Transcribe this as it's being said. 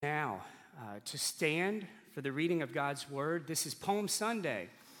to stand for the reading of God's Word. This is Palm Sunday,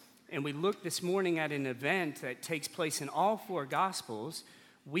 and we look this morning at an event that takes place in all four Gospels.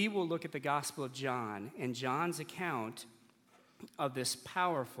 We will look at the Gospel of John and John's account of this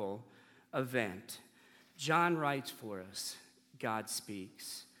powerful event. John writes for us, God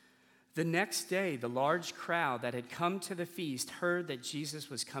speaks. The next day, the large crowd that had come to the feast heard that Jesus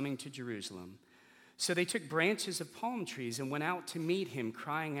was coming to Jerusalem. So they took branches of palm trees and went out to meet him,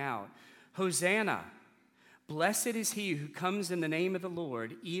 crying out, Hosanna! Blessed is he who comes in the name of the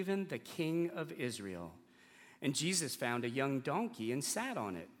Lord, even the King of Israel. And Jesus found a young donkey and sat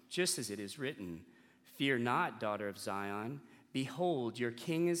on it, just as it is written, Fear not, daughter of Zion. Behold, your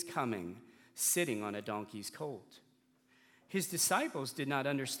king is coming, sitting on a donkey's colt. His disciples did not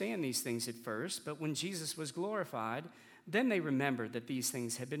understand these things at first, but when Jesus was glorified, then they remembered that these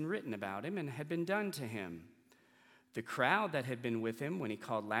things had been written about him and had been done to him. The crowd that had been with him when he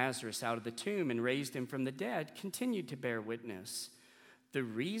called Lazarus out of the tomb and raised him from the dead continued to bear witness. The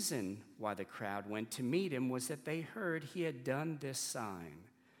reason why the crowd went to meet him was that they heard he had done this sign.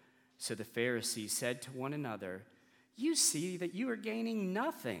 So the Pharisees said to one another, You see that you are gaining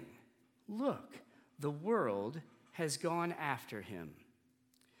nothing. Look, the world has gone after him.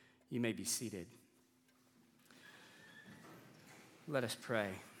 You may be seated. Let us pray.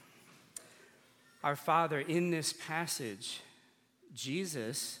 Our Father, in this passage,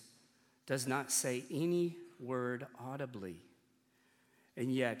 Jesus does not say any word audibly,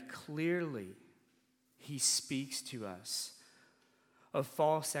 and yet clearly he speaks to us of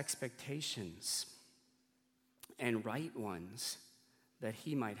false expectations and right ones that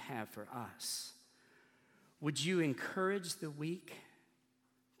he might have for us. Would you encourage the weak,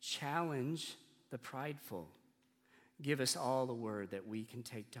 challenge the prideful? Give us all a word that we can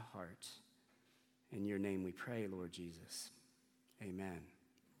take to heart. In your name we pray, Lord Jesus. Amen.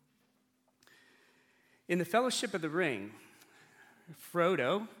 In the Fellowship of the Ring,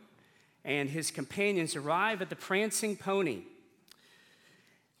 Frodo and his companions arrive at the prancing pony,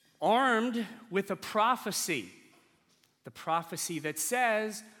 armed with a prophecy. The prophecy that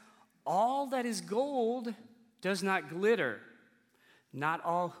says, all that is gold does not glitter. Not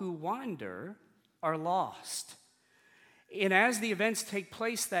all who wander are lost. And as the events take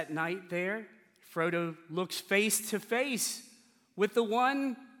place that night there, Frodo looks face to face with the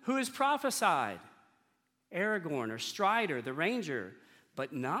one who is prophesied, Aragorn or Strider, the ranger,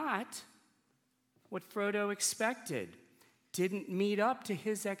 but not what Frodo expected. Didn't meet up to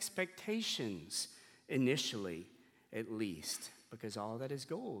his expectations initially, at least, because all that is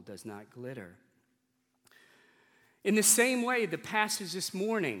gold does not glitter. In the same way, the passage this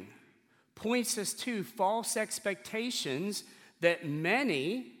morning points us to false expectations that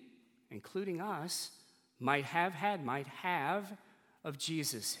many, including us, might have of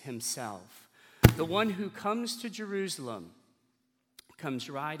Jesus himself. The one who comes to Jerusalem, comes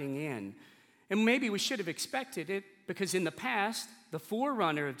riding in. And maybe we should have expected it because in the past, the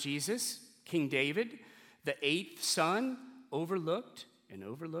forerunner of Jesus, King David, the eighth son, overlooked,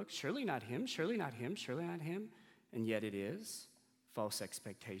 surely not him, surely not him, surely not him. And yet it is false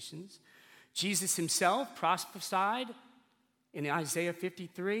expectations. Jesus himself prophesied in Isaiah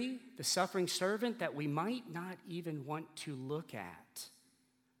 53, the suffering servant that we might not even want to look at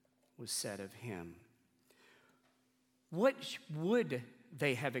was said of him. What would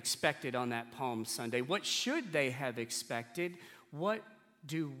they have expected on that Palm Sunday? What should they have expected? What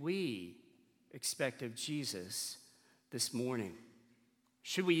do we expect of Jesus this morning?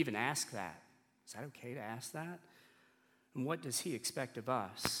 Should we even ask that? Is that okay to ask that? And what does he expect of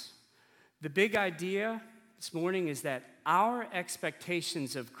us? The big idea this morning is that our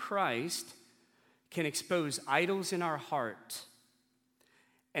expectations of Christ can expose idols in our heart.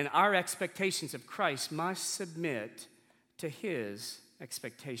 And our expectations of Christ must submit to his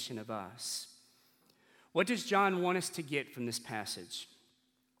expectation of us. What does John want us to get from this passage?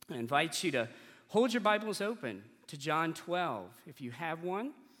 I invite you to hold your Bibles open to John 12, if you have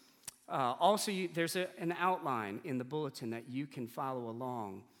one. There's an outline in the bulletin that you can follow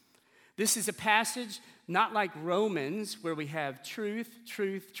along. This is a passage not like Romans, where we have truth,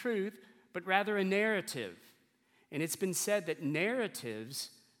 truth, truth, but rather a narrative. And it's been said that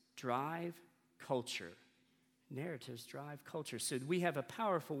narratives drive culture. Narratives drive culture. So we have a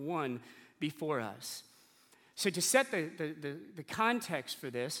powerful one before us. So to set the context for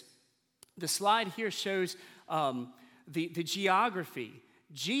this, the slide here shows the geography.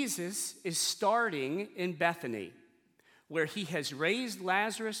 Jesus is starting in Bethany, where he has raised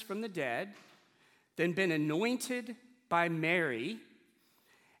Lazarus from the dead, then been anointed by Mary,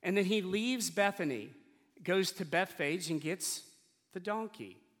 and then he leaves Bethany, goes to Bethphage and gets the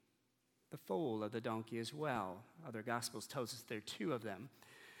donkey. the foal of the donkey as well. Other Gospels tells us there are two of them.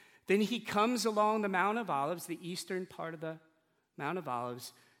 Then he comes along the Mount of Olives, the eastern part of the Mount of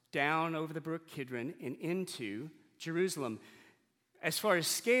Olives, down over the brook Kidron and into Jerusalem. As far as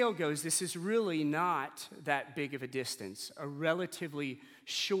scale goes, this is really not that big of a distance, a relatively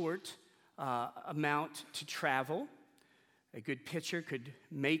short amount to travel. A good pitcher could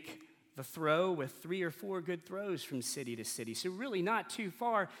make the throw with 3 or 4 good throws from city to city. So really not too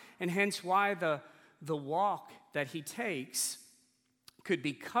far, and hence why the walk that he takes could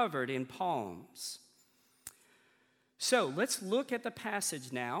be covered in palms. So let's look at the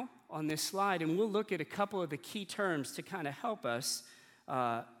passage now on this slide, and we'll look at a couple of the key terms to kind of help us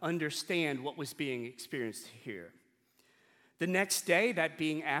understand what was being experienced here. The next day, that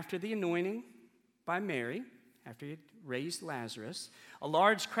being after the anointing by Mary, after he had raised Lazarus, a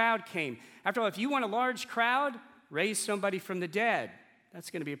large crowd came. After all, if you want a large crowd, raise somebody from the dead. That's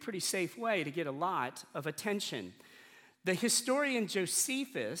going to be a pretty safe way to get a lot of attention. The historian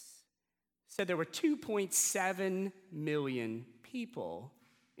Josephus said there were 2.7 million people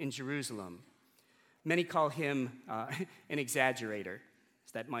in Jerusalem. Many call him an exaggerator.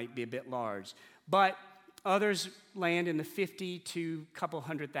 So that might be a bit large. But others land in the 50 to a couple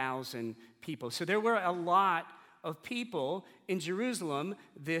 100,000 people. So there were a lot of people in Jerusalem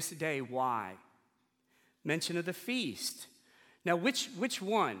this day. Why? Mention of the feast. Now, which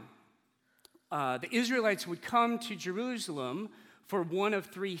one? The Israelites would come to Jerusalem for one of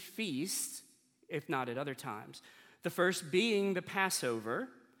 3 feasts, if not at other times. The first being the Passover,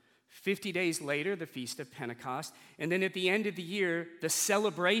 50 days later, the Feast of Pentecost, and then at the end of the year, the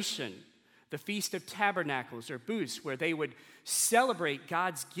celebration, the Feast of Tabernacles or Booths, where they would celebrate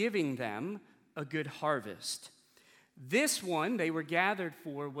God's giving them a good harvest. This one they were gathered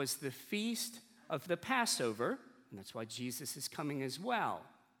for was the Feast of the Passover, and that's why Jesus is coming as well.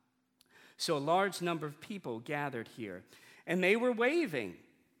 So a large number of people gathered here, and they were waving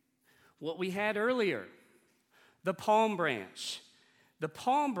what we had earlier, the palm branch. The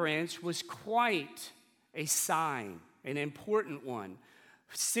palm branch was quite a sign, an important one,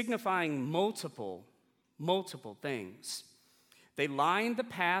 signifying multiple things. They lined the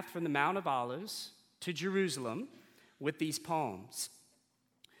path from the Mount of Olives to Jerusalem with these palms.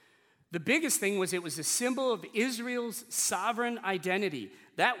 The biggest thing was it was a symbol of Israel's sovereign identity.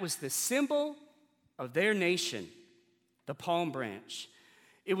 That was the symbol of their nation, the palm branch.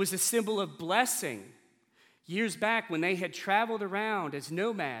 It was a symbol of blessing. Years back, when they had traveled around as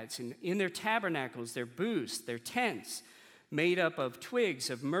nomads in their tabernacles, their booths, their tents, made up of twigs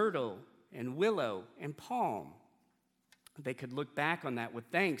of myrtle and willow and palm, they could look back on that with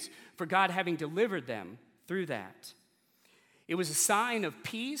thanks for God having delivered them through that. It was a sign of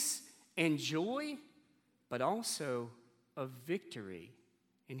peace and joy, but also of victory.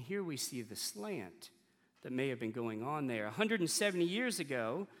 And here we see the slant that may have been going on there. 170 years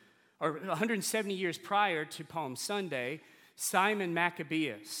ago, or 170 years prior to Palm Sunday, Simon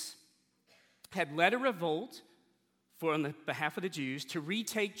Maccabeus had led a revolt on the behalf of the Jews to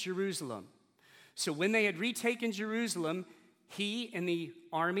retake Jerusalem. So when they had retaken Jerusalem, he and the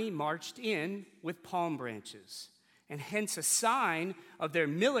army marched in with palm branches, and hence a sign of their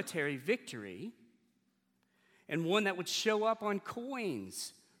military victory, and one that would show up on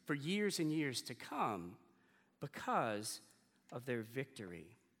coins for years and years to come because of their victory.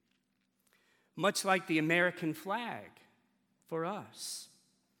 Much like the American flag for us,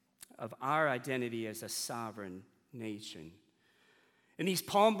 of our identity as a sovereign nation. And these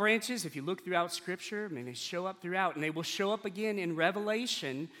palm branches, if you look throughout Scripture, they show up throughout, and they will show up again in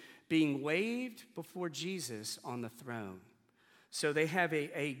Revelation, being waved before Jesus on the throne. So they have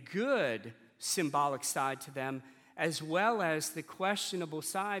a good symbolic side to them, as well as the questionable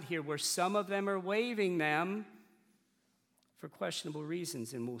side here, where some of them are waving them for questionable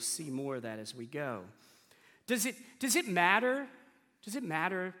reasons, and we'll see more of that as we go. Does it matter? Does it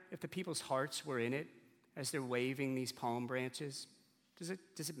matter if the people's hearts were in it as they're waving these palm branches? Does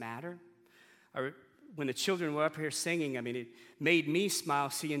it matter? Or when the children were up here singing, it made me smile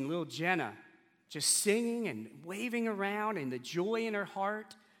seeing little Jenna just singing and waving around and the joy in her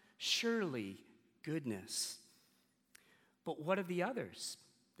heart. Surely goodness. But what of the others?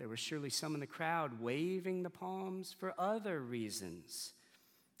 There were surely some in the crowd waving the palms for other reasons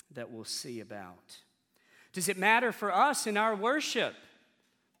that we'll see about. Does it matter for us in our worship?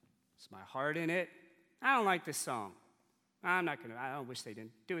 Is my heart in it? I don't like this song. I don't wish they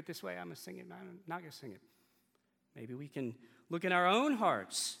didn't do it this way. I'm going to sing it. I'm not going to sing it. Maybe we can look in our own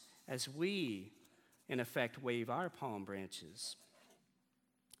hearts as we, in effect, wave our palm branches.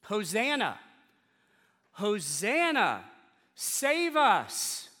 Hosanna! Hosanna! Save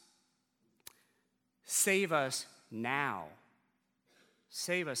us! Save us now.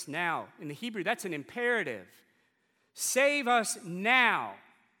 Save us now. In the Hebrew, that's an imperative. Save us now.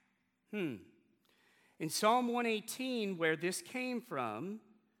 In Psalm 118, where this came from,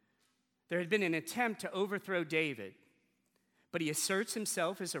 there had been an attempt to overthrow David, but he asserts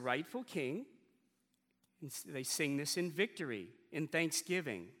himself as a rightful king. And they sing this in victory, in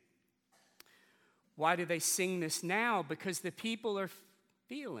thanksgiving. Why do they sing this now? Because the people are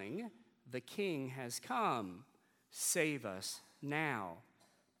feeling the king has come. Save us now.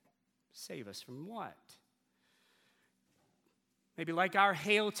 Save us from what? Maybe like our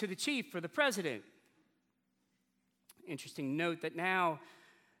hail to the chief for the president. Interesting note that now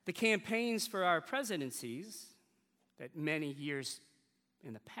the campaigns for our presidencies, that many years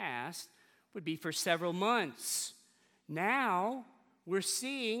in the past, would be for several months. Now we're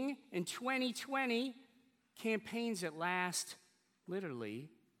seeing in 2020 campaigns that last literally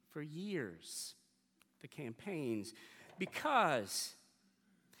for years. The campaigns. Because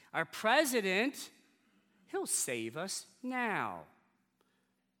our president, he'll save us now.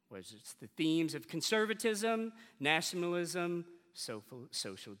 Whether it's the themes of conservatism, nationalism,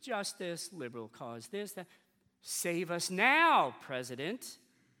 social justice, liberal cause, this, that. Save us now, President.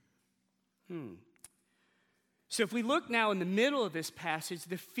 So if we look now in the middle of this passage,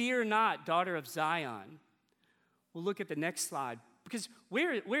 the fear not, daughter of Zion, we'll look at the next slide. Because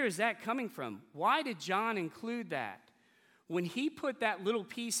where is that coming from? Why did John include that? When he put that little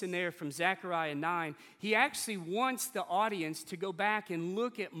piece in there from Zechariah 9, he actually wants the audience to go back and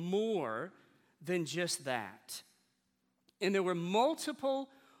look at more than just that. And there were multiple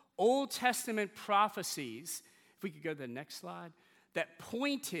Old Testament prophecies, if we could go to the next slide, that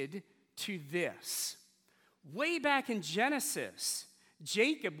pointed to this. Way back in Genesis,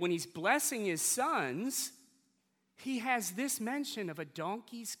 Jacob, when he's blessing his sons, he has this mention of a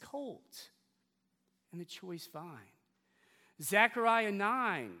donkey's colt and the choice vine. Zechariah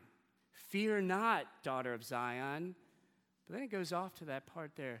 9, fear not, daughter of Zion. But then it goes off to that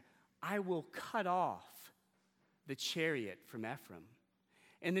part there. I will cut off the chariot from Ephraim.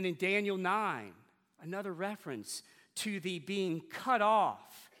 And then in Daniel 9, another reference to the being cut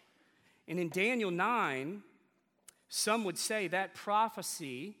off. And in Daniel 9, some would say that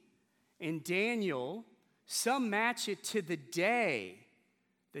prophecy in Daniel, some match it to the day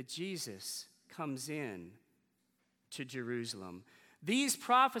that Jesus comes in to Jerusalem. These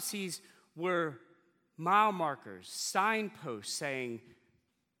prophecies were mile markers, signposts saying,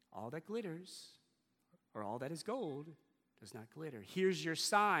 all that glitters or all that is gold does not glitter. Here's your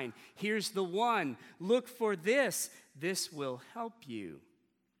sign. Here's the one. Look for this. This will help you.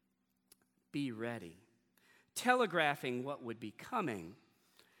 Be ready. Telegraphing what would be coming.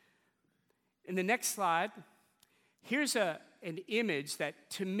 In the next slide, here's an image that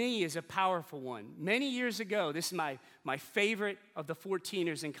to me is a powerful one. Many years ago, this is my favorite of the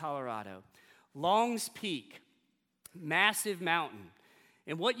 14ers in Colorado. Long's Peak, massive mountain.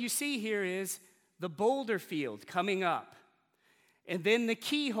 And what you see here is the boulder field coming up. And then the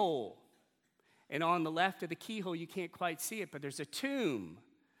keyhole. And on the left of the keyhole, you can't quite see it, but there's a tomb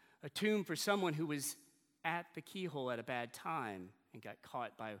for someone who was at the keyhole at a bad time and got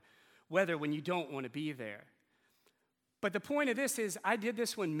caught by weather when you don't want to be there. But the point of this is, I did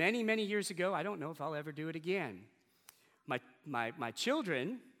this one many, many years ago. I don't know if I'll ever do it again. My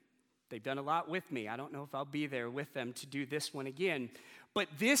children, they've done a lot with me. I don't know if I'll be there with them to do this one again. But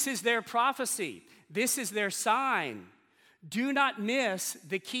this is their prophecy. This is their sign. Do not miss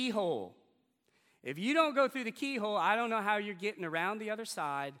the keyhole. If you don't go through the keyhole, I don't know how you're getting around the other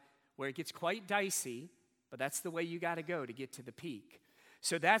side where it gets quite dicey, but that's the way you got to go to get to the peak.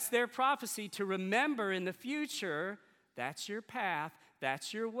 So that's their prophecy to remember in the future. That's your path.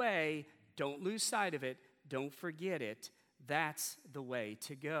 That's your way. Don't lose sight of it. Don't forget it. That's the way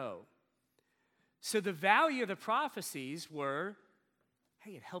to go. So the value of the prophecies were,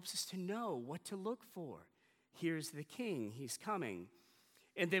 hey, it helps us to know what to look for. Here's the king. He's coming.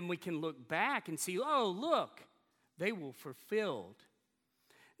 And then we can look back and see, oh, look, they were fulfilled.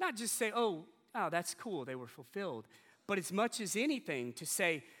 Not just say, oh, that's cool, they were fulfilled. But as much as anything to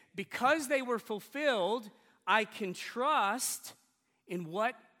say, because they were fulfilled, I can trust in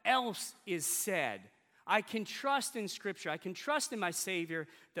what else is said. I can trust in Scripture. I can trust in my Savior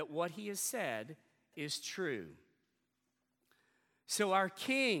that what He has said is true. So our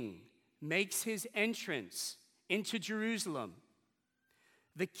King makes His entrance into Jerusalem.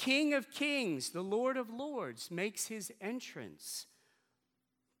 The King of Kings, the Lord of Lords, makes His entrance.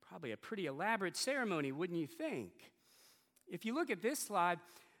 Probably a pretty elaborate ceremony, wouldn't you think? If you look at this slide,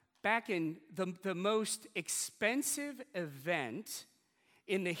 back in the most expensive event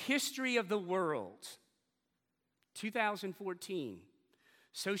in the history of the world, 2014,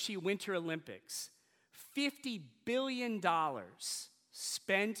 Sochi Winter Olympics, $50 billion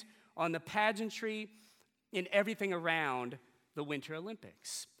spent on the pageantry and everything around the Winter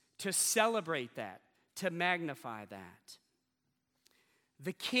Olympics to celebrate that, to magnify that.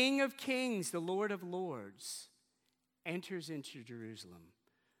 The King of Kings, the Lord of Lords, enters into Jerusalem.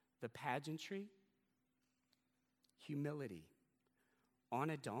 The pageantry, humility, on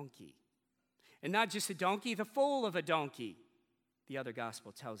a donkey. And not just a donkey, the foal of a donkey, the other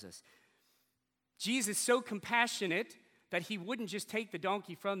gospel tells us. Jesus, so compassionate that he wouldn't just take the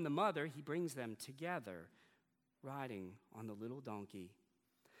donkey from the mother, he brings them together, riding on the little donkey.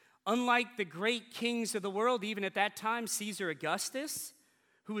 Unlike the great kings of the world, even at that time, Caesar Augustus,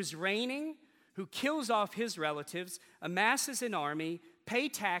 who is reigning, who kills off his relatives, amasses an army, pay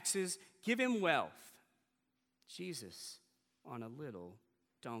taxes, give him wealth. Jesus on a little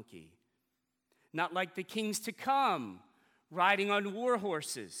donkey. Not like the kings to come, riding on war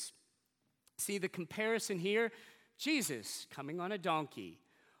horses. See the comparison here? Jesus coming on a donkey.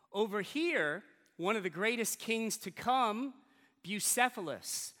 Over here, one of the greatest kings to come,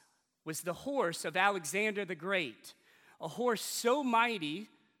 Bucephalus, was the horse of Alexander the Great. A horse so mighty,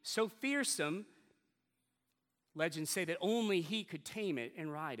 so fearsome, legends say that only he could tame it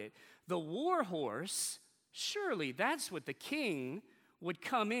and ride it. The war horse, surely that's what the king would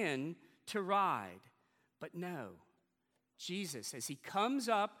come in to ride. But no, Jesus, as he comes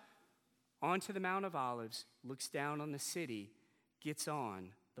up onto the Mount of Olives, looks down on the city, gets on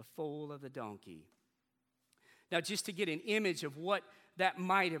the foal of the donkey. Now, just to get an image of what that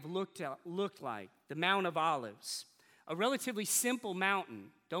might have looked like, the Mount of Olives, a relatively simple mountain.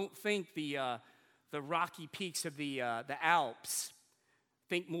 Don't think the rocky peaks of the Alps.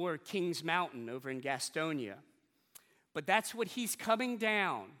 Think more Kings Mountain over in Gastonia. But that's what he's coming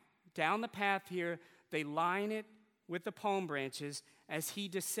down the path here. They line it with the palm branches as he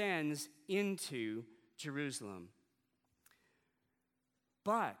descends into Jerusalem.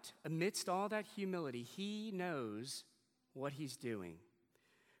 But amidst all that humility, he knows what he's doing.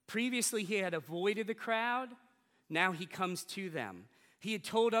 Previously, he had avoided the crowd. Now he comes to them. He had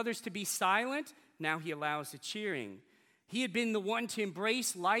told others to be silent. Now he allows the cheering. He had been the one to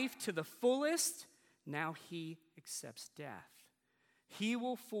embrace life to the fullest. Now he accepts death. He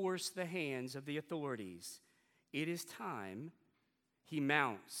will force the hands of the authorities. It is time he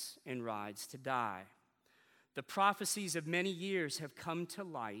mounts and rides to die. The prophecies of many years have come to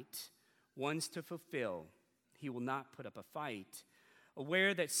light, ones to fulfill. He will not put up a fight,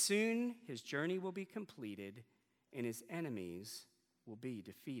 aware that soon his journey will be completed and his enemies will be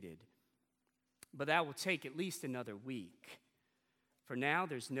defeated. But that will take at least another week. For now,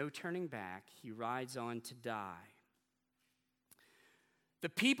 there's no turning back. He rides on to die. The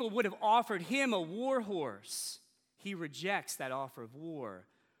people would have offered him a war horse. He rejects that offer of war.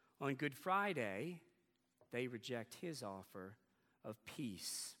 On Good Friday, they reject his offer of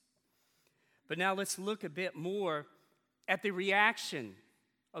peace. But now let's look a bit more at the reaction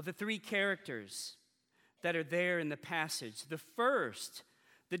of the three characters that are there in the passage. The first,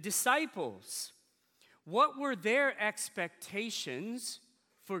 the disciples. What were their expectations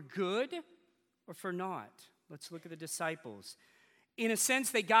for good or for not? Let's look at the disciples. In a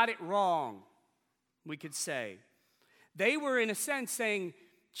sense, they got it wrong, we could say. They were, in a sense, saying,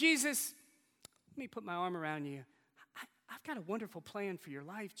 Jesus, let me put my arm around you. I've got a wonderful plan for your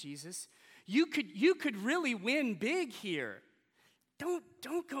life, Jesus. You could really win big here.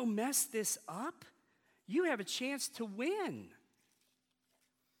 Don't go mess this up. You have a chance to win.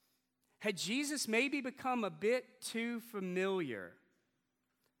 Had Jesus maybe become a bit too familiar?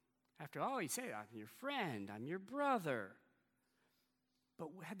 After all, he said, I'm your friend, I'm your brother. But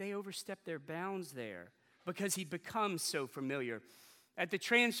had they overstepped their bounds there? Because he becomes so familiar. At the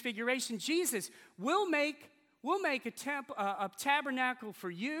Transfiguration, Jesus, we'll make a tabernacle for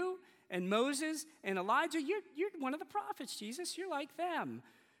you and Moses and Elijah. You're one of the prophets, Jesus. You're like them.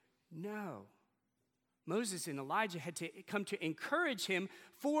 No. Moses and Elijah had to come to encourage him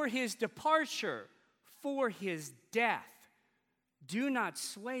for his departure, for his death. Do not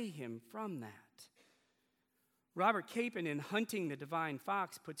sway him from that. Robert Capon, in Hunting the Divine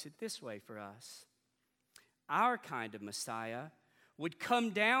Fox, puts it this way for us. Our kind of Messiah would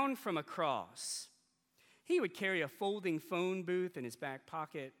come down from a cross. He would carry a folding phone booth in his back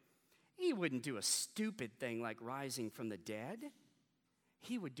pocket. He wouldn't do a stupid thing like rising from the dead.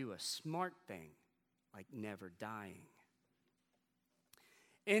 He would do a smart thing like never dying.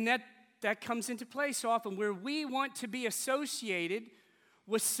 And that comes into play so often where we want to be associated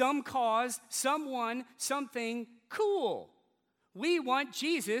with some cause, someone, something cool. We want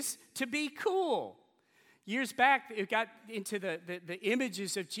Jesus to be cool. Years back, it got into the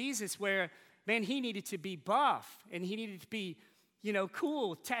images of Jesus where, man, he needed to be buff and he needed to be,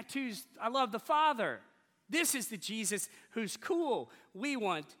 cool, tattoos. I love the Father. This is the Jesus who's cool. We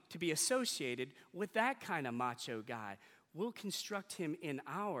want to be associated with that kind of macho guy. We'll construct him in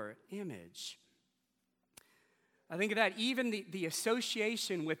our image. I think of that, even the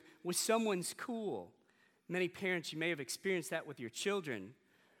association with someone's cool. Many parents, you may have experienced that with your children,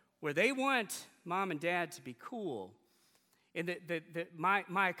 where they want mom and dad to be cool. And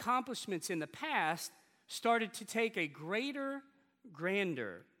my accomplishments in the past started to take a grander.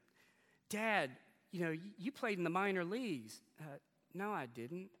 Dad, you played in the minor leagues. No, I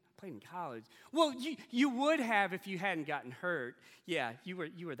didn't. I played in college. Well, you would have if you hadn't gotten hurt. Yeah, you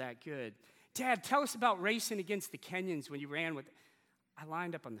were that good. Dad, tell us about racing against the Kenyans when you ran with. I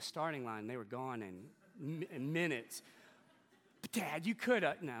lined up on the starting line. They were gone in minutes. But Dad, you could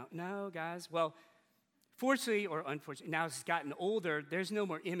have. No, guys. Well, fortunately or unfortunately, now as it's gotten older, there's no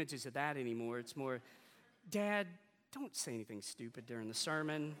more images of that anymore. It's more, Dad, don't say anything stupid during the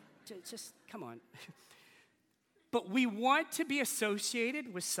sermon. Just come on. But we want to be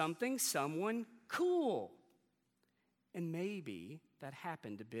associated with someone cool. And maybe that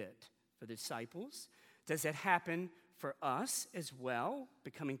happened a bit for the disciples. Does it happen for us as well,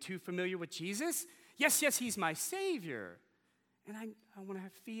 becoming too familiar with Jesus? Yes, he's my Savior. And I want to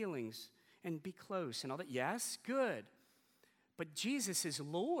have feelings and be close and all that. Yes, good. But Jesus is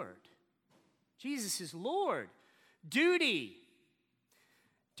Lord. Jesus is Lord. Duty's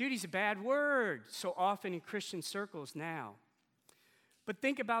a bad word so often in Christian circles now. But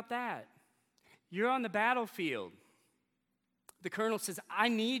think about that. You're on the battlefield. The colonel says, I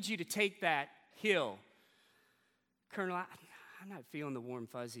need you to take that hill. Colonel, I'm not feeling the warm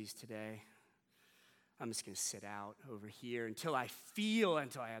fuzzies today. I'm just going to sit out over here until I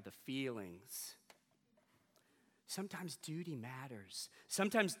have the feelings. Sometimes duty matters.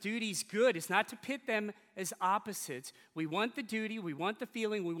 Sometimes duty's good. It's not to pit them as opposites. We want the duty, we want the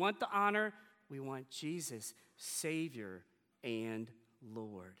feeling, we want the honor. We want Jesus, Savior and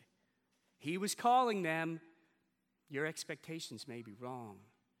Lord. He was calling them. Your expectations may be wrong.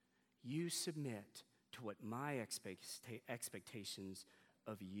 You submit to what my expectations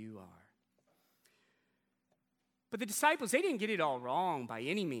of you are. But the disciples, they didn't get it all wrong by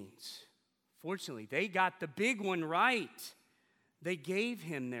any means. Fortunately, they got the big one right. They gave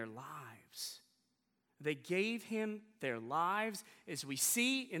him their lives. They gave him their lives, as we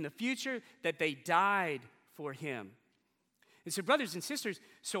see in the future that they died for him. And so, brothers and sisters,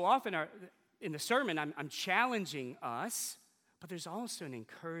 so often in the sermon, I'm challenging us, but there's also an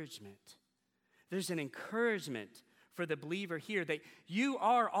encouragement. There's an encouragement for the believer here that you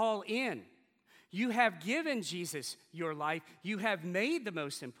are all in. You have given Jesus your life. You have made the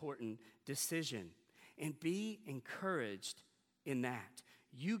most important decision. And be encouraged in that.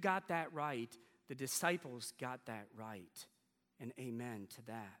 You got that right. The disciples got that right. And amen to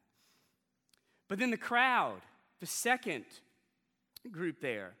that. But then the crowd, the second group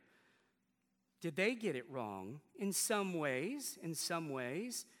there, did they get it wrong? In some ways.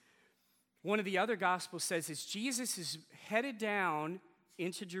 One of the other gospels says as Jesus is headed down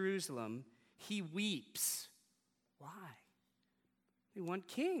into Jerusalem, he weeps. Why? They want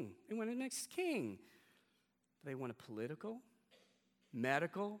king. They want the next king. They want a political,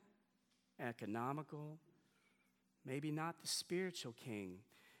 medical, economical, maybe not the spiritual king.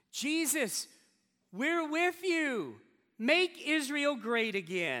 Jesus, we're with you. Make Israel great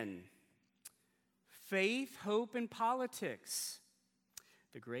again. Faith, hope, and politics.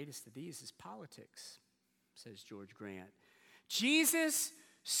 The greatest of these is politics, says George Grant. Jesus,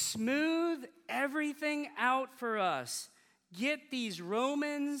 smooth everything out for us. Get these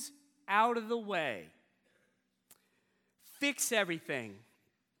Romans out of the way. Fix everything.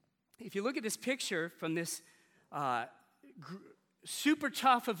 If you look at this picture from this super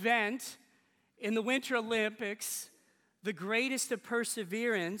tough event in the Winter Olympics, the greatest of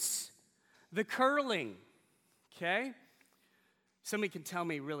perseverance, the curling, okay? Somebody can tell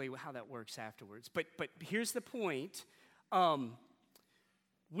me really how that works afterwards. But here's the point.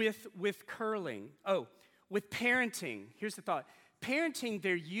 With curling, with parenting, here's the thought. Parenting,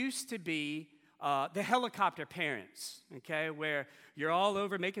 there used to be the helicopter parents, okay, where you're all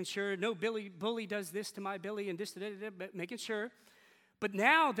over making sure, no, bully does this to my Billy and this, making sure. But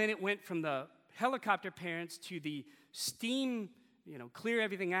now then it went from the helicopter parents to the steam, clear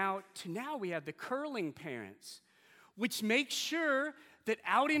everything out, to now we have the curling parents, which makes sure that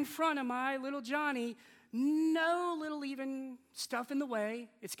out in front of my little Johnny, no little even stuff in the way.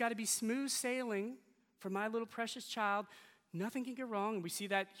 It's got to be smooth sailing for my little precious child. Nothing can go wrong. We see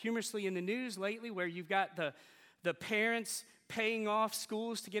that humorously in the news lately where you've got the parents paying off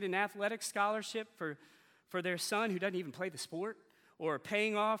schools to get an athletic scholarship for their son who doesn't even play the sport, or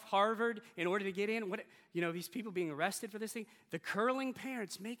paying off Harvard in order to get in. These people being arrested for this thing. The curling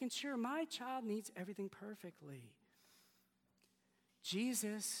parents making sure my child needs everything perfectly.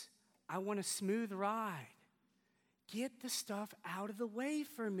 Jesus, I want a smooth ride. Get the stuff out of the way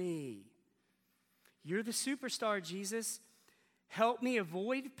for me. You're the superstar, Jesus. Help me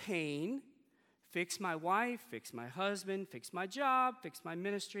avoid pain. Fix my wife, fix my husband, fix my job, fix my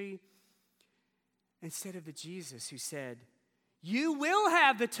ministry. Instead of the Jesus who said, you will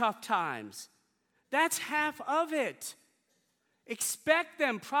have the tough times. That's half of it. Expect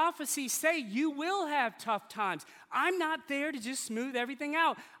them. Prophecies say you will have tough times. I'm not there to just smooth everything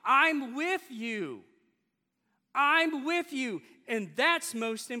out. I'm with you. I'm with you. And that's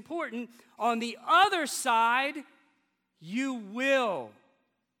most important. On the other side, you will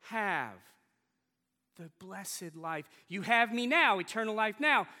have the blessed life. You have me now, eternal life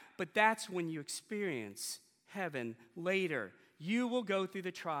now. But that's when you experience heaven later. You will go through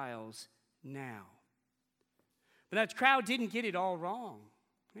the trials now. But that crowd didn't get it all wrong.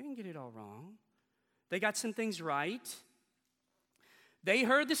 They didn't get it all wrong. They got some things right. They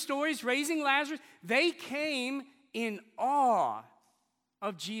heard the stories raising Lazarus. They came in awe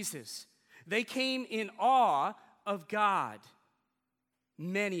of Jesus. They came in awe of God.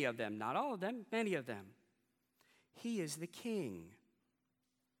 Many of them, not all of them, many of them. He is the king.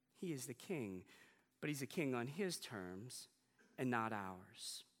 He is the king, but he's a king on his terms and not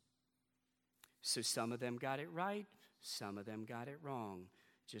ours. So some of them got it right, some of them got it wrong,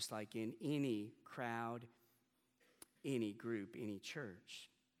 just like in any crowd, any group, any church.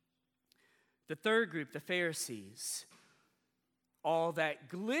 The third group, the Pharisees. All that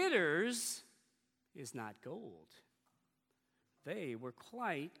glitters is not gold. They were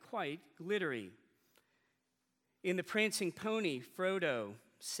quite glittery. In The Prancing Pony, Frodo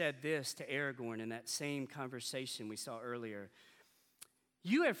said this to Aragorn in that same conversation we saw earlier.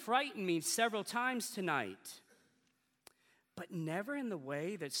 You have frightened me several times tonight, but never in the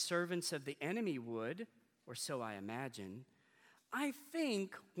way that servants of the enemy would, or so I imagine. I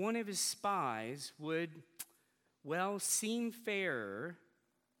think one of his spies would, seem fairer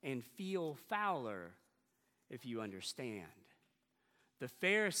and feel fouler, if you understand. The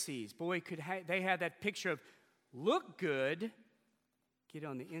Pharisees, boy, they had that picture of look good, get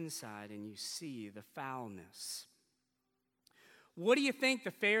on the inside and you see the foulness. What do you think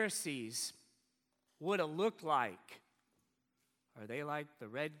the Pharisees would have looked like? Are they like the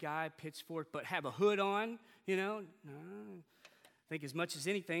red guy, pitchfork, but have a hood on? No. I think as much as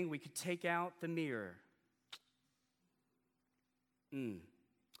anything, we could take out the mirror.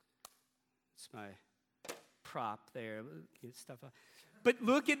 It's my prop there. Get stuff up. But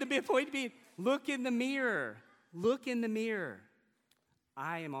look in the mirror. Look in the mirror.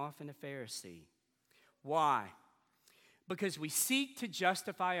 I am often a Pharisee. Why? Because we seek to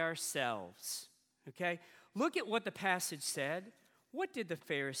justify ourselves. Okay? Look at what the passage said. What did the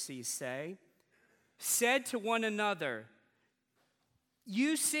Pharisees say? Said to one another,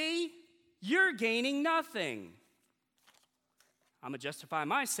 you see, you're gaining nothing. I'm going to justify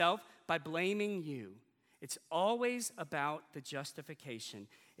myself by blaming you. It's always about the justification.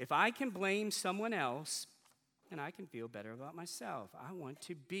 If I can blame someone else, then I can feel better about myself. I want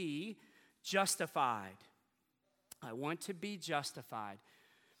to be justified. I want to be justified.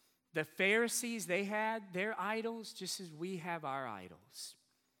 The Pharisees, they had their idols just as we have our idols.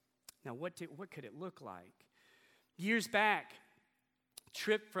 Now, what could it look like? Years back,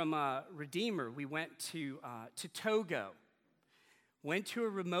 trip from Redeemer, we went to Togo. Went to a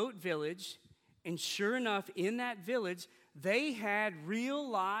remote village, and sure enough, in that village, they had real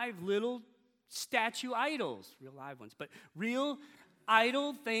live little statue idols. Real live ones, but real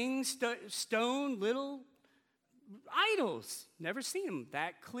idol things, stone little idols. Never seen them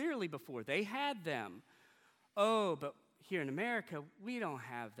that clearly before. They had them. Oh, but here in America, we don't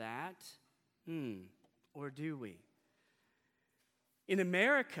have that. Or do we? In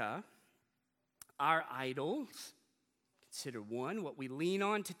America, our idols, consider one, what we lean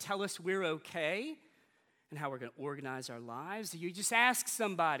on to tell us we're okay and how we're going to organize our lives. You just ask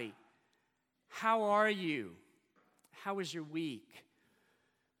somebody, how are you? How was your week?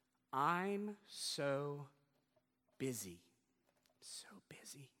 I'm so busy. So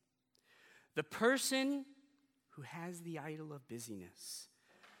busy. The person who has the idol of busyness.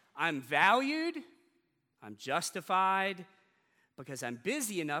 I'm valued, I'm justified, because I'm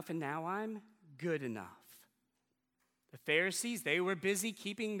busy enough and now I'm good enough. The Pharisees, they were busy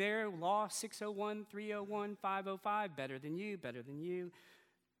keeping their law 601, 301, 505, better than you, better than you.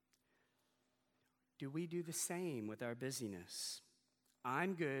 Do we do the same with our busyness?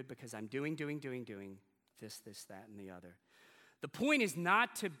 I'm good because I'm doing this, that, and the other. The point is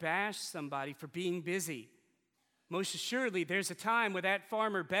not to bash somebody for being busy. Most assuredly, there's a time where that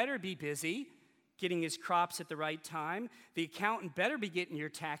farmer better be busy getting his crops at the right time. The accountant better be getting your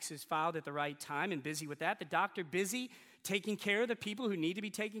taxes filed at the right time and busy with that. The doctor busy taking care of the people who need to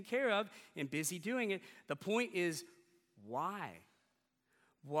be taken care of and busy doing it. The point is, why?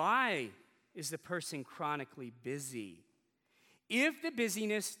 Why is the person chronically busy? If the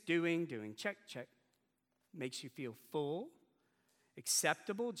busyness, doing, check, makes you feel full,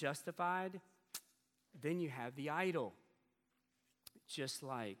 acceptable, justified, then you have the idol. Just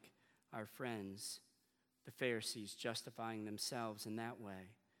like our friends, the Pharisees, justifying themselves in that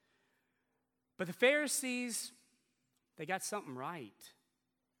way. But the Pharisees, they got something right.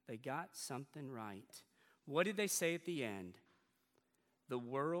 They got something right. What did they say at the end? The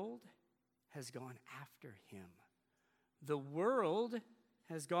world has gone after him. The world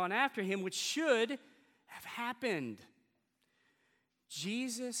has gone after him, which should have happened.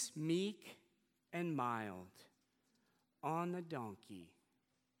 Jesus, meek and mild, on the donkey.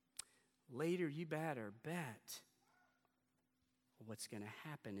 Later, you better bet what's going to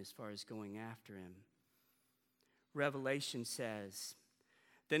happen as far as going after him. Revelation says,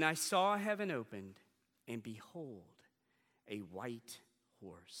 "Then I saw heaven opened, and behold, a white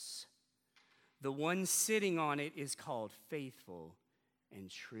horse. The one sitting on it is called Faithful and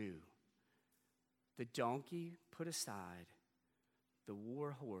True." The donkey put aside, the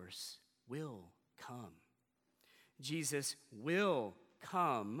war horse will come. Jesus will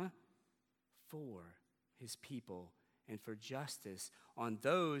come for his people and for justice on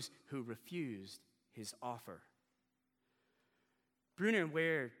those who refused his offer. Bruner and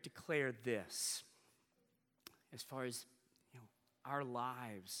Ware declared this as far as our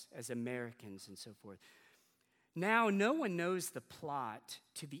lives as Americans and so forth. Now, no one knows the plot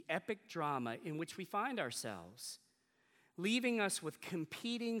to the epic drama in which we find ourselves, leaving us with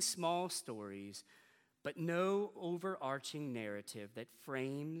competing small stories, but no overarching narrative that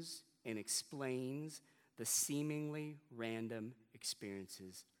frames and explains the seemingly random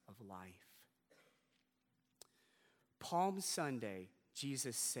experiences of life. Palm Sunday,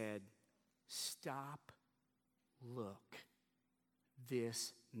 Jesus said, "Stop, look.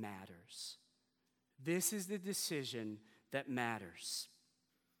 This matters. This is the decision that matters."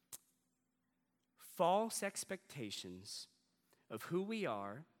 False expectations of who we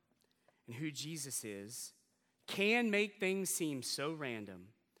are and who Jesus is can make things seem so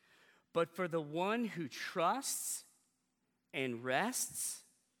random. But for the one who trusts and rests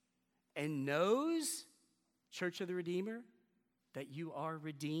and knows, Church of the Redeemer, that you are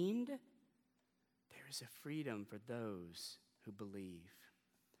redeemed, there is a freedom for those who believe.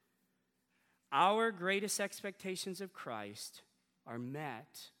 Our greatest expectations of Christ are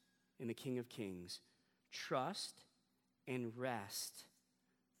met in the King of Kings. Trust and rest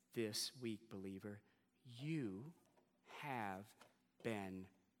this week, believer. You have been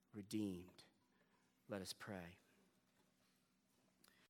redeemed. Let us pray.